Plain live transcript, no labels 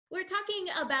We're talking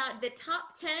about the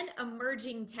top 10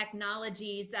 emerging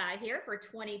technologies here for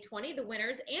 2020, the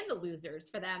winners and the losers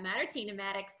for that matter. Tina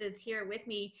Maddox is here with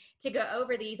me to go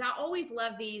over these. I always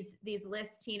love these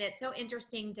lists, Tina. It's so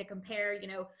interesting to compare,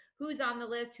 who's on the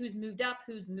list, who's moved up,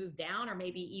 who's moved down, or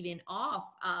maybe even off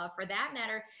for that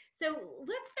matter. So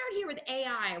let's start here with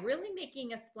AI really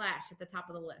making a splash at the top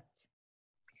of the list.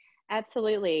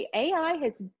 Absolutely.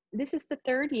 This is the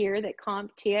third year that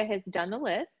CompTIA has done the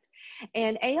list,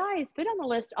 and AI has been on the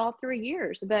list all 3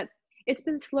 years, but it's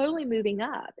been slowly moving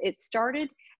up. It started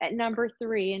at number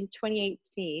 3 in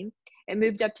 2018. It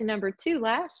moved up to number 2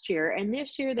 last year, and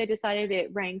this year they decided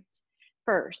it ranked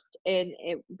first,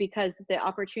 because the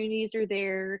opportunities are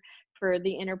there for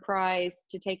the enterprise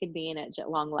to take advantage at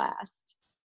long last.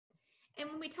 And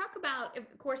when we talk about, of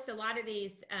course, a lot of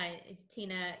these,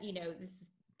 Tina, this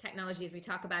technologies we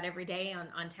talk about every day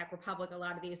on Tech Republic, a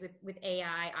lot of these with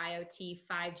AI, IoT,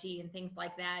 5G, and things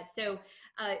like that. So,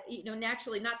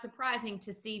 naturally, not surprising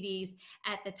to see these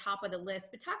at the top of the list.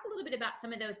 But talk a little bit about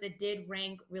some of those that did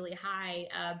rank really high,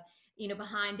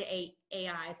 behind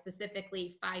AI,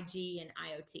 specifically 5G and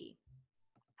IoT.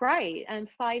 Right, and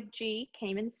 5G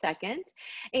came in second.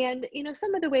 And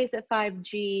some of the ways that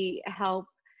 5G help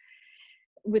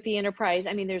with the enterprise,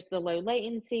 I mean, there's the low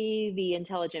latency, the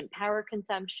intelligent power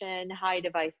consumption, high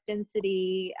device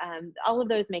density. All of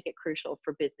those make it crucial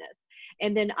for business.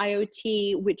 And then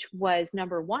IoT, which was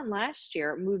number 1 last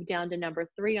year, moved down to number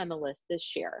 3 on the list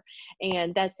this year.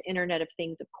 And that's Internet of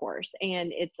Things, of course.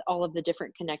 And it's all of the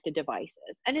different connected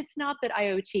devices. And it's not that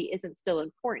IoT isn't still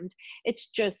important.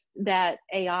 It's just that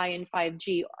AI and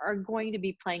 5G are going to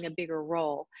be playing a bigger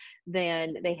role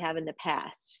than they have in the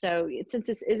past. So since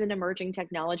this is an emerging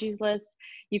technologies list,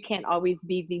 you can't always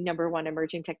be the number 1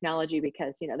 emerging technology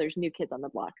because there's new kids on the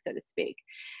block, so to speak.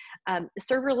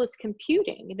 Serverless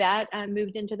computing, that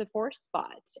moved into the 4th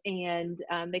spot, and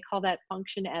they call that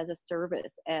function as a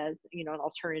service, as an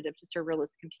alternative to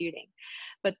serverless computing.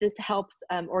 But this helps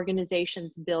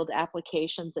organizations build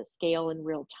applications that scale in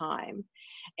real time.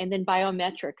 And then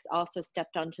biometrics also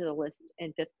stepped onto the list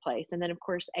in 5th place. And then of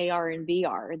course AR and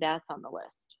VR, that's on the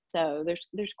list. So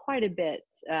there's quite a bit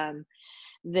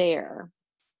there.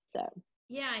 So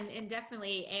yeah, and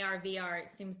definitely AR VR.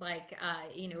 It seems like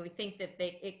we think that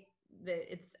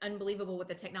it's unbelievable what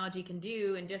the technology can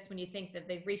do, and just when you think that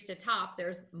they've reached a top,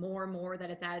 there's more and more that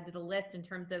it's added to the list in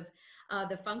terms of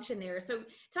the function there. So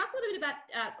talk a little bit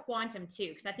about quantum too,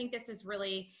 because I think this is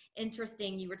really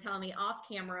interesting. You were telling me off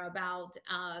camera about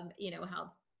how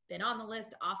it's been on the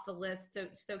list, off the list.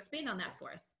 So expand on that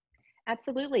for us.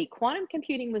 absolutely. Quantum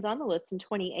computing was on the list in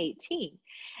 2018,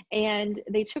 and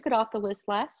they took it off the list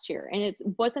last year. And it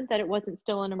wasn't that it wasn't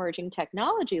still an emerging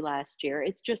technology last year.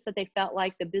 It's just that they felt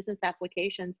like the business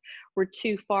applications were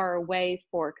too far away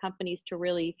for companies to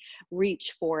really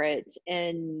reach for it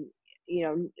in,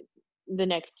 the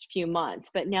next few months,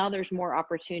 but now there's more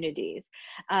opportunities.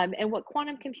 And what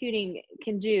quantum computing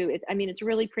can do, it's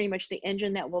really pretty much the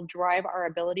engine that will drive our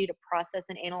ability to process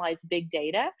and analyze big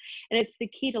data. And it's the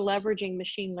key to leveraging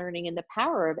machine learning and the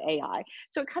power of AI.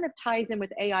 So it kind of ties in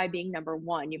with AI being number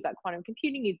 1. You've got quantum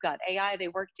computing, you've got AI, they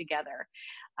work together.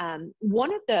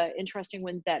 One of the interesting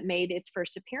ones that made its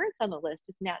first appearance on the list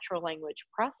is natural language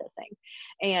processing,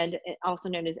 and also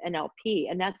known as NLP.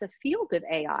 And that's a field of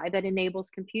AI that enables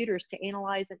computers to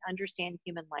analyze and understand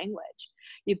human language.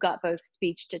 You've got both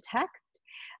speech to text,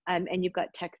 and you've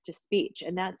got text to speech,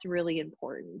 and that's really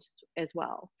important as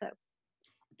well. So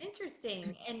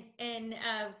interesting. And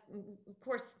of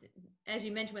course, as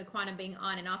you mentioned with quantum being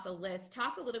on and off the list,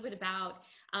 talk a little bit about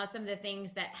some of the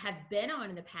things that have been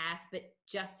on in the past but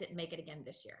just didn't make it again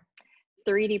this year.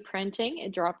 3D printing,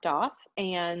 it dropped off,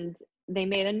 and they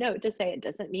made a note to say it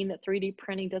doesn't mean that 3D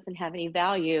printing doesn't have any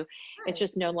value. Right. It's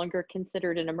just no longer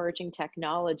considered an emerging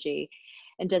technology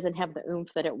and doesn't have the oomph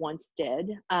that it once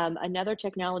did. Another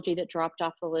technology that dropped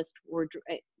off the list were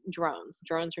drones.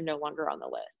 Drones are no longer on the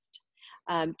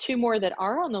list. 2 more that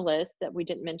are on the list that we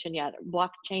didn't mention yet: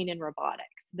 blockchain and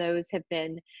robotics. Those have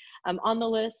been on the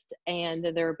list, and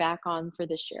they're back on for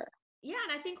this year. Yeah,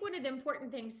 and I think one of the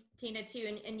important things, Tina,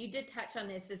 too, and you did touch on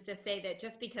this, is to say that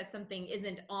just because something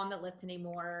isn't on the list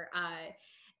anymore,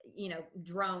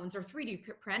 drones or 3D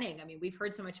printing. I mean, we've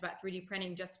heard so much about 3D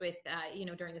printing just with,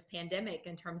 during this pandemic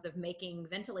in terms of making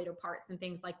ventilator parts and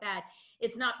things like that.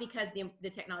 It's not because the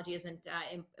technology isn't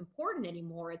important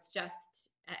anymore. It's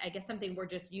just, I guess, something we're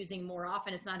just using more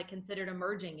often. It's not considered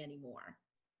emerging anymore.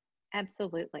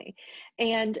 Absolutely.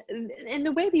 And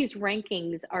the way these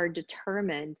rankings are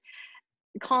determined,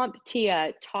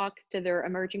 CompTIA talks to their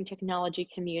emerging technology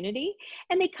community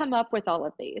and they come up with all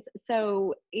of these.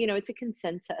 So, it's a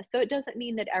consensus. So it doesn't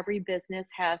mean that every business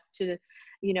has to,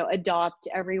 adopt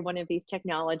every one of these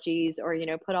technologies or,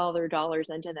 put all their dollars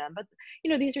into them. But,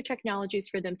 these are technologies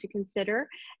for them to consider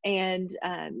and,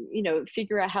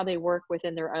 figure out how they work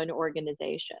within their own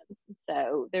organizations.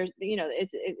 So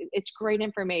it's great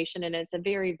information and it's a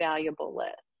very valuable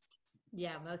list.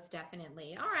 Yeah, most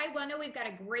definitely. All right. Well, I know we've got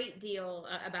a great deal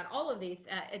about all of these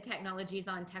technologies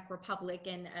on Tech Republic,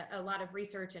 and a lot of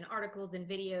research and articles and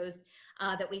videos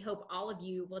that we hope all of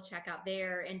you will check out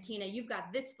there. And Tina, you've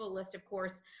got this full list, of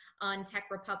course, on Tech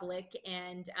Republic.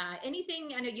 And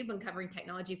anything, I know you've been covering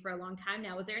technology for a long time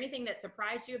now. Was there anything that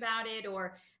surprised you about it,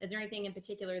 or is there anything in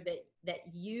particular that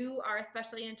you are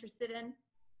especially interested in?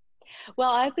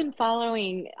 Well, I've been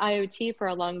following IoT for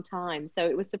a long time, so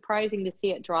it was surprising to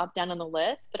see it drop down on the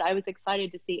list, but I was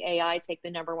excited to see AI take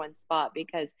the number one spot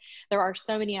because there are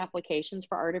so many applications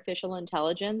for artificial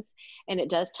intelligence, and it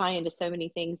does tie into so many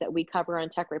things that we cover on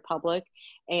Tech Republic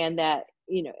and that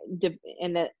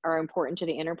and that are important to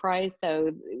the enterprise.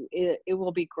 So it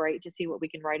will be great to see what we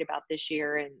can write about this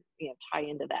year and tie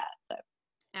into that. So.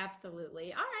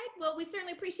 Absolutely. All right. Well, we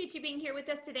certainly appreciate you being here with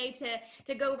us today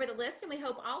to go over the list, and we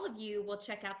hope all of you will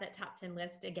check out that top 10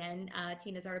 list. Again,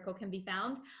 Tina's article can be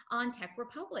found on Tech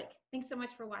Republic. Thanks so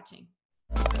much for watching.